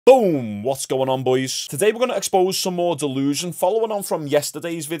Boom! What's going on, boys? Today we're going to expose some more delusion, following on from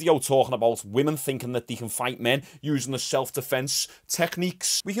yesterday's video talking about women thinking that they can fight men using the self-defense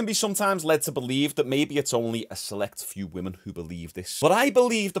techniques. We can be sometimes led to believe that maybe it's only a select few women who believe this. But I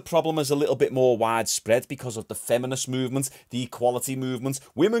believe the problem is a little bit more widespread because of the feminist movement, the equality movement.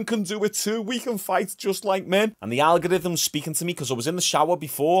 Women can do it too. We can fight just like men. And the algorithm's speaking to me because I was in the shower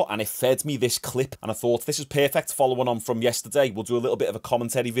before and it fed me this clip. And I thought, this is perfect following on from yesterday. We'll do a little bit of a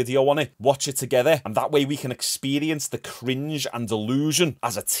commentary video on it, watch it together, and that way we can experience the cringe and delusion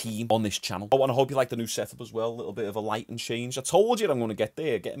as a team on this channel. I hope you like the new setup as well, a little bit of a light and change. I told you I'm going to get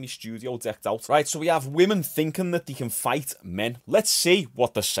there, getting my studio decked out. Right, so we have women thinking that they can fight men. Let's see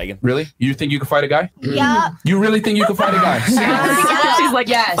what they're saying. Really? You think you can fight a guy? Yeah. You really think you can fight a guy? Yeah. She's like,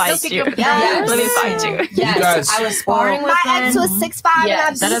 yes. Fight you. Yes. Let me fight you. Yes. You guys, I was sparring with my ex was 6'5" and I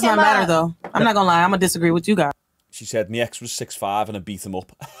beat That does not him matter up. though. I'm not gonna lie, I'm gonna disagree with you guys. She said, my ex was 6'5" and I beat him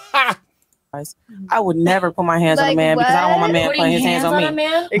up. I would never put my hands on a man because I don't want my man putting his hands on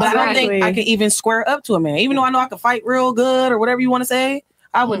me. But I don't think I can even square up to a man. Even though I know I can fight real good or whatever you want to say,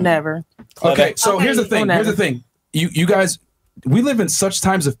 I would never. Okay, so here's the thing. Here's the thing. You guys, we live in such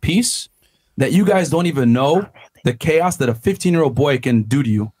times of peace that you guys don't even know the chaos that a 15-year-old boy can do to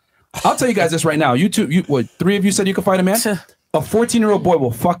you. I'll tell you guys this right now. You two, what, three of you said you could fight a man? A 14-year-old boy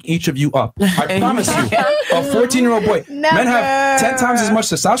will fuck each of you up. I promise you. A 14-year-old boy. Never. Men have 10 times as much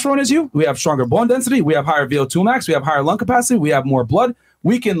testosterone as you. We have stronger bone density. We have higher VO2 max. We have higher lung capacity. We have more blood.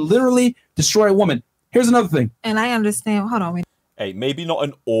 We can literally destroy a woman. Here's another thing. And I understand. Hold on. Hey, maybe not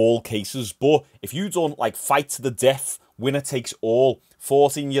in all cases, but if you don't like fight to the death, winner takes all,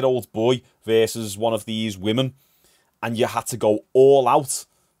 14-year-old boy versus one of these women, and you had to go all out,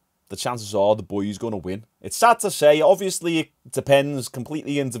 the chances are the boy is going to win. It's sad to say. Obviously, it depends.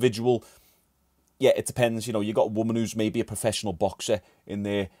 Completely individual. Yeah, it depends. You know, you got a woman who's maybe a professional boxer in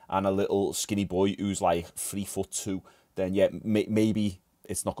there and a little skinny boy who's like 3'2". Then, yeah, maybe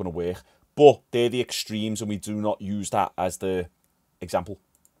it's not going to work. But they're the extremes, and we do not use that as the example.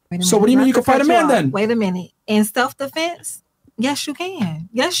 So what do you mean you can fight a man then? Wait a minute. In self-defense, yes, you can.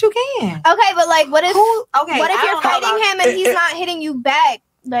 Yes, you can. Okay, but like, what if? Okay, what if you're fighting him and he's not hitting you back?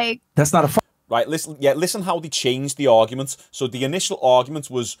 Like, that's not a fight. Right, listen, yeah, listen how they changed the argument. So the initial argument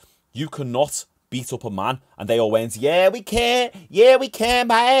was, you cannot beat up a man. And they all went, yeah, we can. Yeah, we can.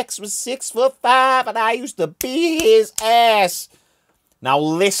 My ex was 6'5" and I used to beat his ass. Now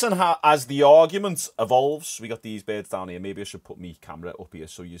listen how, as the argument evolves, we got these birds down here. Maybe I should put my camera up here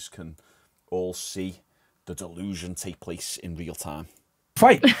so you can all see the delusion take place in real time.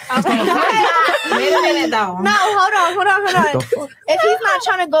 Fight. Okay. Wait a minute, though. no, hold on. If he's not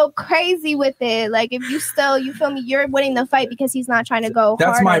trying to go crazy with it, like if you still, you feel me, you're winning the fight because he's not trying to go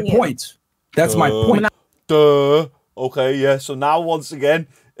That's hard my on you. point. That's my point. Duh. Okay, yeah. So now once again,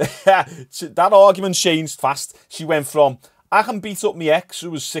 that argument changed fast. She went from, I can beat up my ex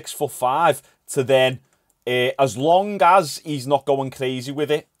who was 6'5" to then, as long as he's not going crazy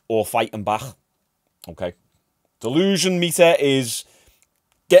with it or fighting back. Okay. Delusion meter is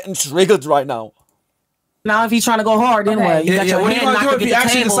getting triggered right now. Now if he's trying to go hard, then what? You got your what are you hand gonna do knocked if he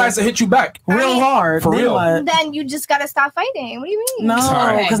actually decides to hit you back? real hard. For real. Then you just gotta stop fighting. What do you mean?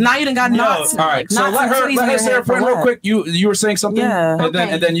 No, because now you done got knots. All right, so let her say her friend real quick. You were saying something, Yeah.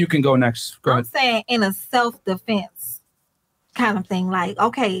 and then you can go next. Go I'm ahead. saying in a self-defense kind of thing. Like,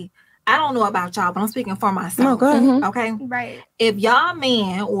 okay, I don't know about y'all, but I'm speaking for myself. No, go ahead. Okay. Right. If y'all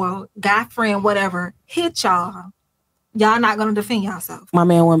man or guy friend, whatever, hit y'all not gonna defend yourself. My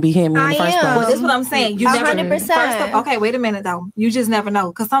man wouldn't be hitting me in the I first am. place. But this is what I'm saying. You never 100%. first of- okay, wait a minute though. You just never know.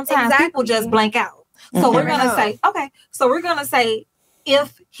 Because sometimes people just blank out. So we're gonna say, okay, so we're gonna say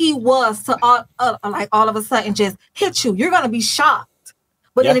if he was to like all of a sudden just hit you, you're gonna be shocked.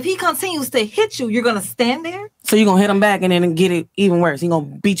 But then if he continues to hit you, you're gonna stand there. So you're gonna hit him back and then get it even worse. He's gonna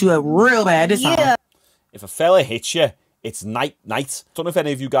beat you up real bad this time. If a fella hits you, it's night. Don't know if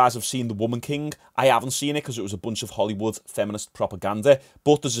any of you guys have seen The Woman King. I haven't seen it because it was a bunch of Hollywood feminist propaganda.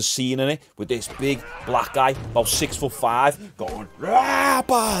 But there's a scene in it with this big black guy, about 6'5", going, rah,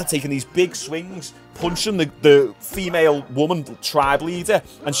 bah, taking these big swings, punching the female woman tribe leader,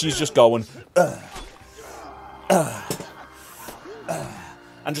 and she's just going,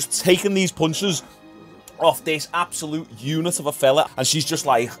 and just taking these punches off this absolute unit of a fella, and she's just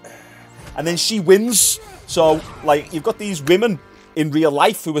like, and then she wins. So, like, you've got these women in real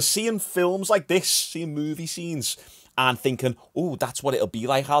life who are seeing films like this, seeing movie scenes, and thinking, oh, that's what it'll be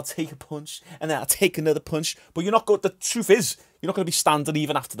like. I'll take a punch, and then I'll take another punch. But you're not going, the truth is, you're not going to be standing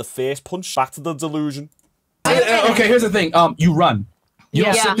even after the first punch. Back to the delusion. Okay, here's the thing. You run. You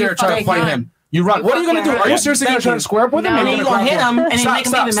don't sit there and try to fight him. You run. What are you gonna do? Are you seriously gonna try to square up with him? And then you gonna hit him and then make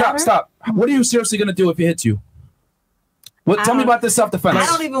him even madder? Stop. What are you seriously gonna do if he hits you? What? Tell me about this self-defense. I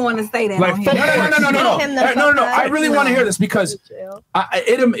don't even want to say that. Like, no. I really want to hear this because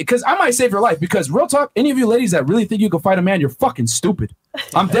I might save your life. Because real talk, any of you ladies that really think you can fight a man, you're fucking stupid.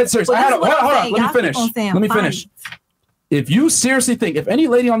 I'm dead serious. Hold on. Let me finish. If you seriously think, if any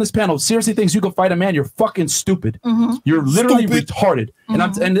lady on this panel seriously thinks you can fight a man, you're fucking stupid. You're literally retarded.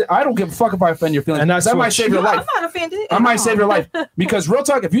 And I don't give a fuck if I offend your feelings. And that might save your life. I'm not offended. I might save your life. Because real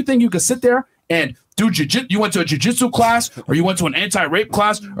talk, if you think you can sit there and do jiu-jitsu, you went to a jiu-jitsu class, or you went to an anti-rape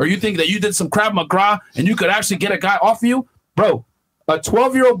class, or you think that you did some Krav Maga and you could actually get a guy off of you, bro, a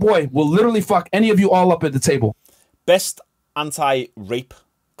 12-year-old boy will literally fuck any of you all up at the table. Best anti-rape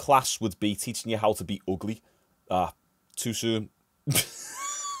class would be teaching you how to be ugly. Too soon.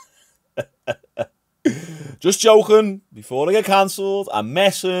 Just joking. Before I get cancelled, I'm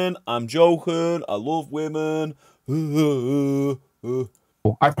messing. I'm joking. I love women.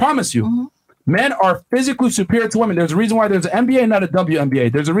 I promise you, men are physically superior to women. There's a reason why there's an NBA, not a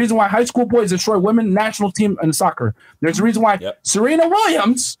WNBA. There's a reason why high school boys destroy women national team in soccer. There's a reason why Serena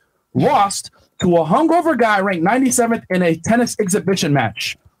Williams lost to a hungover guy ranked 97th in a tennis exhibition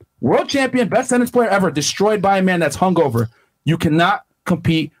match. World champion, best tennis player ever, destroyed by a man that's hungover. You cannot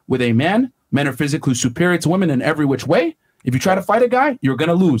compete with a man. Men are physically superior to women in every which way. If you try to fight a guy, you're going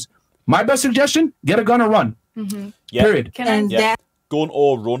to lose. My best suggestion, get a gun or run. Period. Gun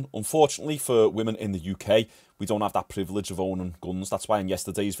or run. Unfortunately for women in the UK, we don't have that privilege of owning guns. That's why in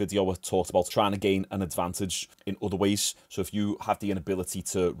yesterday's video I talked about trying to gain an advantage in other ways. So if you have the inability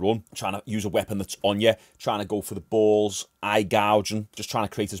to run, trying to use a weapon that's on you, trying to go for the balls, eye gouging, just trying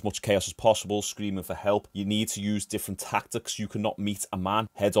to create as much chaos as possible, screaming for help, you need to use different tactics. You cannot meet a man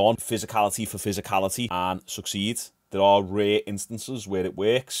head on, physicality for physicality, and succeed. There are rare instances where it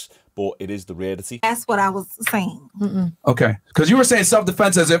works, but it is the rarity. That's what I was saying. Okay, because you were saying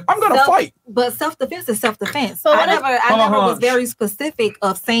self-defense as if I'm gonna fight. But self-defense is self-defense. So I never was very specific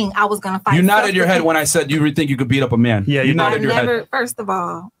of saying I was gonna fight. You nodded your head when I said you think you could beat up a man. Yeah, you nodded your head. First of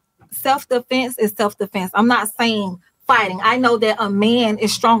all, self-defense is self-defense. I'm not saying fighting. I know that a man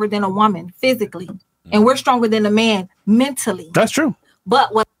is stronger than a woman physically, and we're stronger than a man mentally. That's true.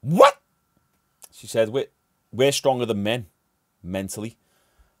 But what? She said we're stronger than men mentally.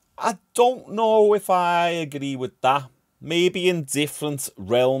 I don't know if I agree with that. Maybe in different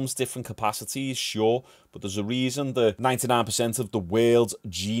realms, different capacities, sure. But there's a reason the 99% of the world's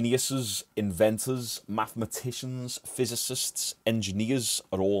geniuses, inventors, mathematicians, physicists, engineers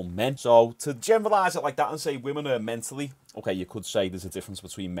are all men. So to generalize it like that and say women are mentally, okay, you could say there's a difference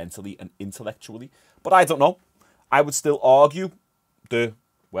between mentally and intellectually. But I don't know. I would still argue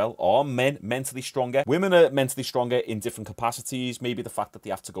are men mentally stronger? Women are mentally stronger in different capacities. Maybe the fact that they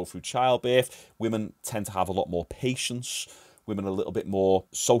have to go through childbirth. Women tend to have a lot more patience. Women are a little bit more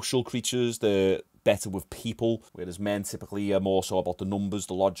social creatures. They're better with people, whereas men typically are more so about the numbers,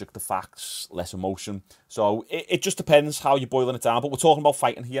 the logic, the facts, less emotion. So it just depends how you're boiling it down. But we're talking about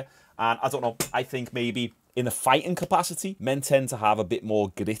fighting here. And I don't know, I think maybe in a fighting capacity, men tend to have a bit more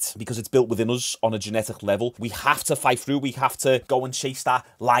grit because it's built within us on a genetic level. We have to fight through. We have to go and chase that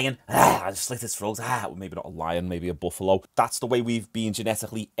lion. And slit its throat. Maybe not a lion, maybe a buffalo. That's the way we've been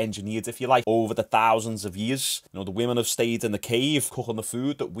genetically engineered, if you like, over the thousands of years. You know, the women have stayed in the cave cooking the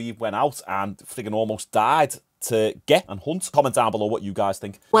food that we went out and friggin' almost died to get and hunt. Comment down below what you guys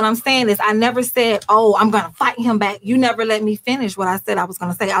think. What I'm saying is I never said, oh, I'm going to fight him back. You never let me finish what I said I was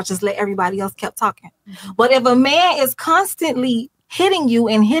going to say. I'll just let everybody else keep talking. But if a man is constantly hitting you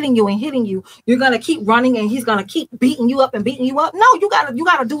and hitting you and hitting you, you're going to keep running and he's going to keep beating you up and beating you up. No, you got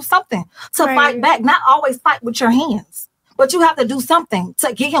to do something to fight back. Not always fight with your hands. But you have to do something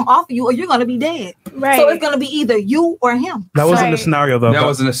to get him off of you or you're going to be dead. Right. So it's going to be either you or him. That wasn't the scenario, though. That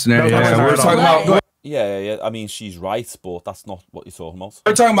wasn't a scenario. We're talking about... Yeah. I mean, she's right, but that's not what you're talking about.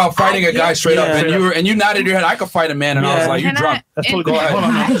 We're talking about fighting a guy straight up, and you nodded your head. I could fight a man, and I was like, "You drunk?" That's totally go ahead.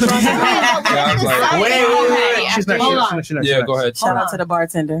 I was like, wait. She's next. Yeah, go ahead. Shout out to the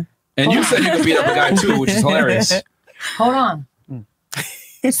bartender. And you said you could beat up a guy too, which is hilarious. Hold on.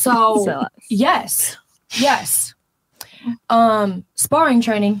 So yes. Sparring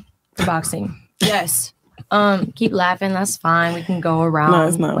training for boxing. Yes. Keep laughing. That's fine. We can go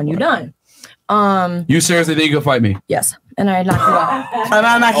around when you're done. You seriously think you can fight me? Yes, and I knock you out. And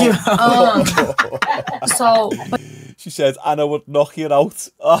I knock you out. So she said, "And I would knock you out."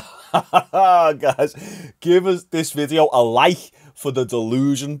 Guys, give us this video a like for the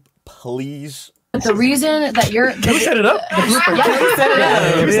delusion, please. The reason that you're can we set it up?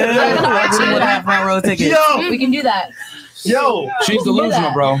 We can do that. Yo, she's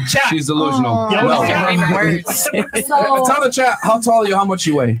delusional, bro. She's delusional. So, Tell the chat how tall are you, how much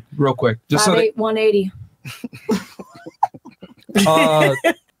you weigh, real quick. Just 5'8", 180.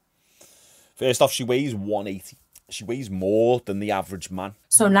 First off, she weighs 180. She weighs more than the average man.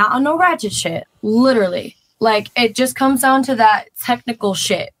 So not on no ratchet shit. Literally. Like, it just comes down to that technical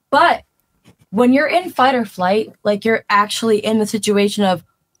shit. But when you're in fight or flight, like, you're actually in the situation of,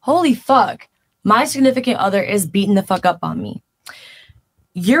 holy fuck, my significant other is beating the fuck up on me.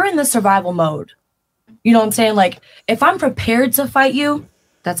 You're in the survival mode. You know what I'm saying? Like, if I'm prepared to fight you,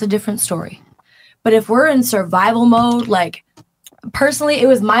 that's a different story. But if we're in survival mode, like, personally, it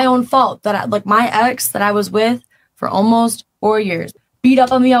was my own fault that my ex that I was with for almost 4 years beat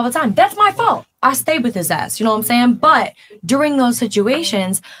up on me all the time. That's my fault. I stayed with his ass. You know what I'm saying? But during those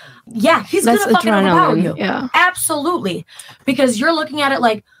situations, yeah, he's going to fucking overpower you. Yeah. Absolutely. Because you're looking at it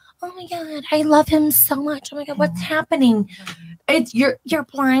like, oh my God, I love him so much. Oh my God, what's happening? You're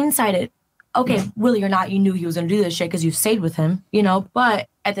blindsided. Okay, Willie or not, you knew he was going to do this shit because you stayed with him, you know, but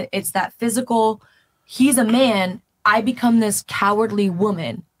it's that physical, he's a man. I become this cowardly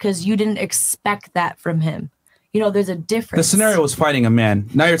woman because you didn't expect that from him. You know, there's a difference. The scenario was fighting a man.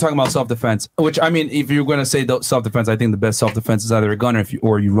 Now you're talking about self-defense, which, I mean, if you're going to say self-defense, I think the best self-defense is either a gun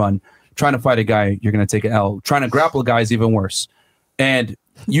or you run. Trying to fight a guy, you're going to take an L. Trying to grapple a guy is even worse. And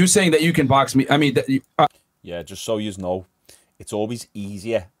you saying that you can box me, I mean... Yeah, just so you know, it's always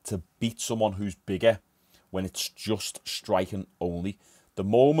easier to beat someone who's bigger when it's just striking only. The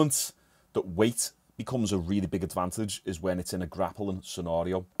moment that weight becomes a really big advantage is when it's in a grappling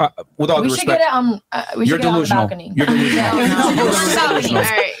scenario. With all due respect, you're delusional. You're delusional.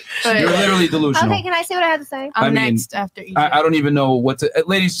 You're literally delusional. Okay, can I say what I have to say? I'm next after you. I don't even know what to...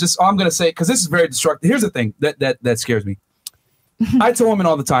 ladies, just all I'm going to say, because this is very destructive. Here's the thing that scares me. I tell women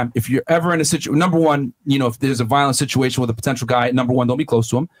all the time, if you're ever in a situation, number one, you know, if there's a violent situation with a potential guy, number one, don't be close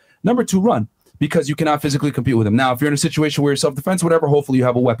to him. Number two, run. Because you cannot physically compete with him. Now, if you're in a situation where you're self-defense, whatever, hopefully you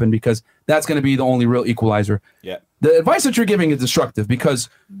have a weapon because that's going to be the only real equalizer. Yeah. The advice that you're giving is destructive because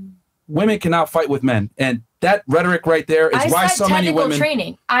women cannot fight with men. And that rhetoric right there is why so many women...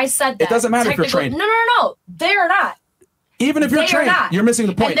 training. I said that. It doesn't matter if you're trained. No. They're not. Even if you're trained, you're missing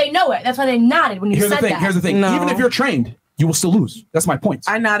the point. And they know it. That's why they nodded when you said that. Here's the thing. No. Even if you're trained, you will still lose. That's my point.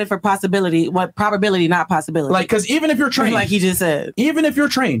 I nodded for possibility. What probability, not possibility. Like, because even if you're trained... Like he just said. Even if you're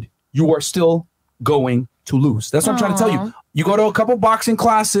trained, you are still going to lose. That's what I'm trying to tell you. You go to a couple boxing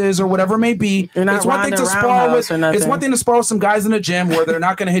classes or whatever it may be. It's one thing to spar with. It's one thing to spar with some guys in the gym where they're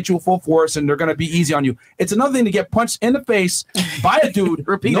not going to hit you with full force and they're going to be easy on you. It's another thing to get punched in the face by a dude,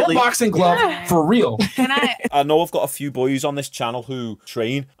 repeatedly. No boxing glove, for real. I know I've got a few boys on this channel who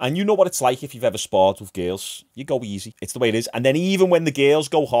train, and you know what it's like if you've ever sparred with girls. You go easy. It's the way it is. And then even when the girls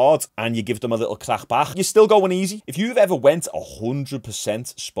go hard and you give them a little crack back, you're still going easy. If you've ever went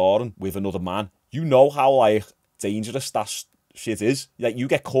 100% sparring with another man, you know how like dangerous that shit is. Like, you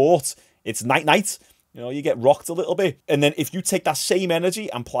get caught, it's night, you know, you get rocked a little bit. And then if you take that same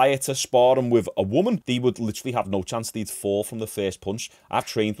energy and apply it to sparring with a woman, they would literally have no chance. They'd fall from the first punch. I've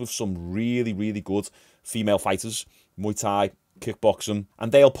trained with some really, really good female fighters, Muay Thai, kickboxing,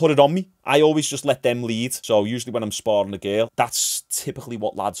 and they'll put it on me. I always just let them lead. So usually when I'm sparring a girl, that's typically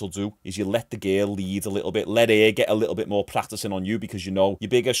what lads will do, is you let the girl lead a little bit, let her get a little bit more practicing on you, because you know you're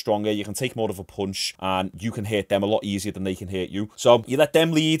bigger, stronger, you can take more of a punch and you can hit them a lot easier than they can hit you. So you let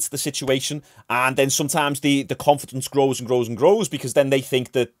them lead the situation, and then sometimes the confidence grows and grows and grows, because then they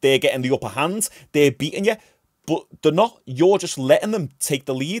think that they're getting the upper hand, they're beating you, but they're not. You're just letting them take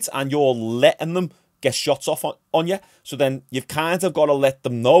the lead and you're letting them get shots off on you. So then you've kind of got to let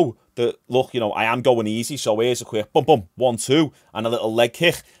them know that, look, you know, I am going easy, so here's a quick bum bum, 1, 2, and a little leg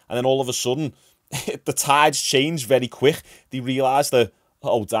kick. And then all of a sudden, the tides change very quick. They realise that,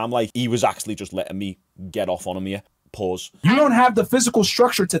 oh, damn, like, he was actually just letting me get off on him here. Pause. You don't have the physical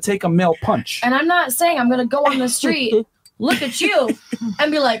structure to take a male punch. And I'm not saying I'm going to go on the street, look at you,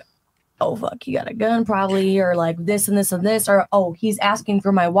 and be like, oh, fuck, you got a gun probably, or like this and this and this, or, oh, he's asking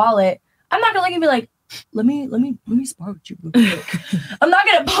for my wallet. I'm not gonna look and be like, let me spar with you real quick. I'm not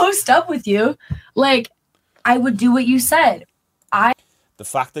gonna post up with you. Like, I would do what you said. The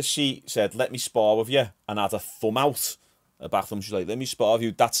fact that she said, let me spar with you, and had a thumb out her back thumb, she's like, let me spar with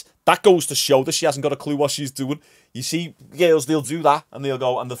you, that goes to show that she hasn't got a clue what she's doing. You see girls, they'll do that, and they'll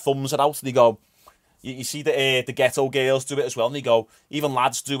go, and the thumbs are out, and they go, you see the ghetto girls do it as well, and they go, even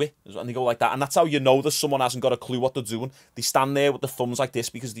lads do it, and they go like that, and that's how you know that someone hasn't got a clue what they're doing. They stand there with the thumbs like this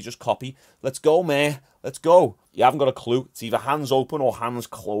because they just copy. Let's go, man, let's go. You haven't got a clue. It's either hands open or hands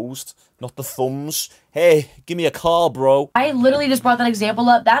closed, not the thumbs. Hey, give me a call, bro. I literally just brought that example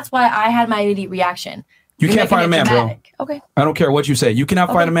up. That's why I had my immediate reaction. You can't fight a man, bro. Okay. I don't care what you say. You cannot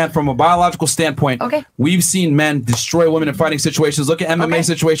fight a man from a biological standpoint. Okay. We've seen men destroy women in fighting situations. Look at MMA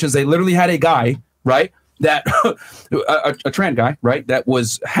situations. They literally had a guy, right? That a trans guy, right? That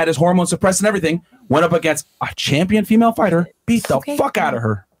had his hormones suppressed and everything. Went up against a champion female fighter, beat the fuck out of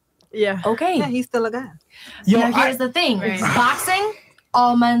her. Yeah. Okay. Yeah, he's still a guy. Now here's the thing: boxing,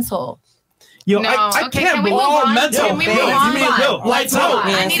 all mental. Yo, No, I okay, can't can we believe move on? mental. Can we Yo, move you on? mean Bill? Lights out.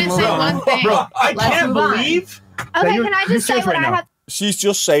 I need to say one thing. Bro, I Let's can't move on. believe. Okay, can I just say what I have? She's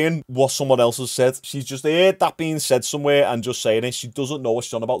just saying what someone else has said. She's just heard that being said somewhere and just saying it. She doesn't know what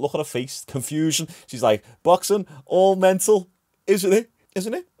she's on about. Look at her face. Confusion. She's like, boxing, all mental. Isn't it?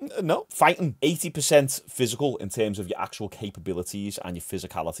 Isn't it? No. Fighting, 80% physical in terms of your actual capabilities and your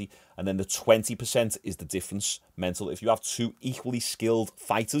physicality. And then the 20% is the difference, mental. If you have two equally skilled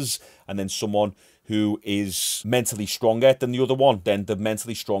fighters and then someone who is mentally stronger than the other one, then the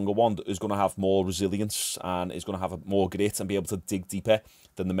mentally stronger one is going to have more resilience and is going to have more grit and be able to dig deeper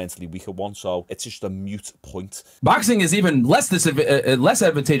than the mentally weaker one. So it's just a mute point. Boxing is even less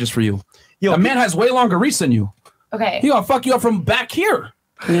advantageous for you. A man has way longer reach than you. Okay. He gonna fuck you up from back here.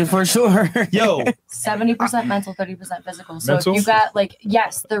 Yeah, for sure. Yo. 70% mental, 30% physical. So Mental? if you got like,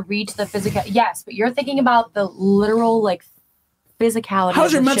 yes, the reach, the physical, yes, but you're thinking about the literal like physicality.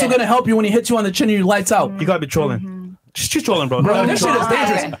 How's your mental gonna help you when he hits you on the chin and you lights out? You gotta be trolling. She's trolling, bro. Bro, this shit is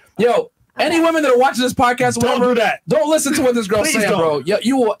dangerous. Yo, any women that are watching this podcast, Don't whatever, do that. Don't listen to what this girl's Please saying, don't. bro.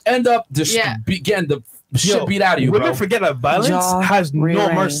 You will end up getting the shit beat out of you, women bro. forget that violence has no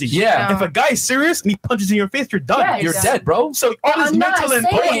rearrange. mercy. Yeah. If a guy is serious and he punches in your face, you're done. Yeah, You're dead, bro. So all this I'm not mental and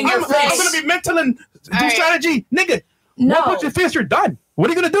saying I'm your face. gonna be mental and do right. strategy, nigga. No. One punch in your face, you're done. What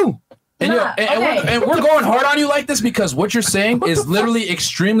are you gonna do? And, Nah, and we're going hard on you like this because what you're saying is literally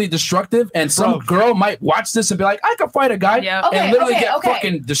extremely destructive. And some girl might watch this and be like, I could fight a guy Yep. and literally get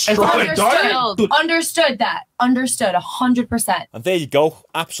fucking destroyed. Understood that. Understood 100%. And there you go.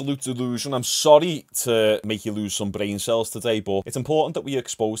 Absolute delusion. I'm sorry to make you lose some brain cells today, but it's important that we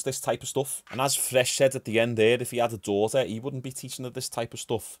expose this type of stuff. And as Fresh said at the end there, if he had a daughter, he wouldn't be teaching her this type of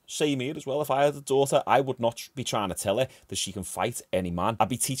stuff. Same here as well. If I had a daughter, I would not be trying to tell her that she can fight any man. I'd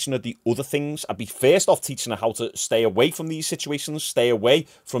be teaching her the other things. I'd be first off teaching her how to stay away from these situations, stay away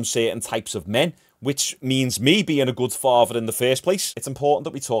from certain types of men, which means me being a good father in the first place. It's important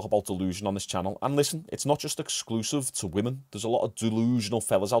that we talk about delusion on this channel. And listen, it's not just exclusive to women. There's a lot of delusional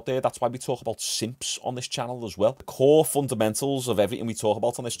fellas out there. That's why we talk about simps on this channel as well. The core fundamentals of everything we talk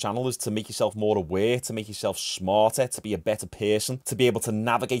about on this channel is to make yourself more aware, to make yourself smarter, to be a better person, to be able to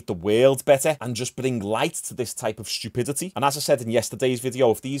navigate the world better, and just bring light to this type of stupidity. And as I said in yesterday's video,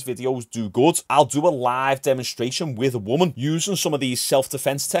 if these videos do good, I'll do a live demonstration with a woman using some of these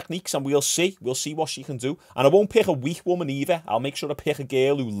self-defense techniques, and we'll see what she can do. And I won't pick a weak woman either. I'll make sure I pick a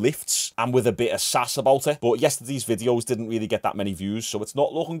girl who lifts and with a bit of sass about her. But yesterday's videos didn't really get that many views, so it's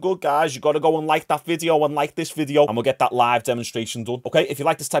not looking good, guys. You got to go and like that video and like this video, and we'll get that live demonstration done. Okay, if you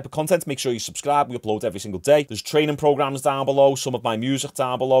like this type of content, make sure you subscribe. We upload every single day. There's training programs down below, some of my music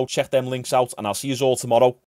down below. Check them links out, and I'll see you all tomorrow.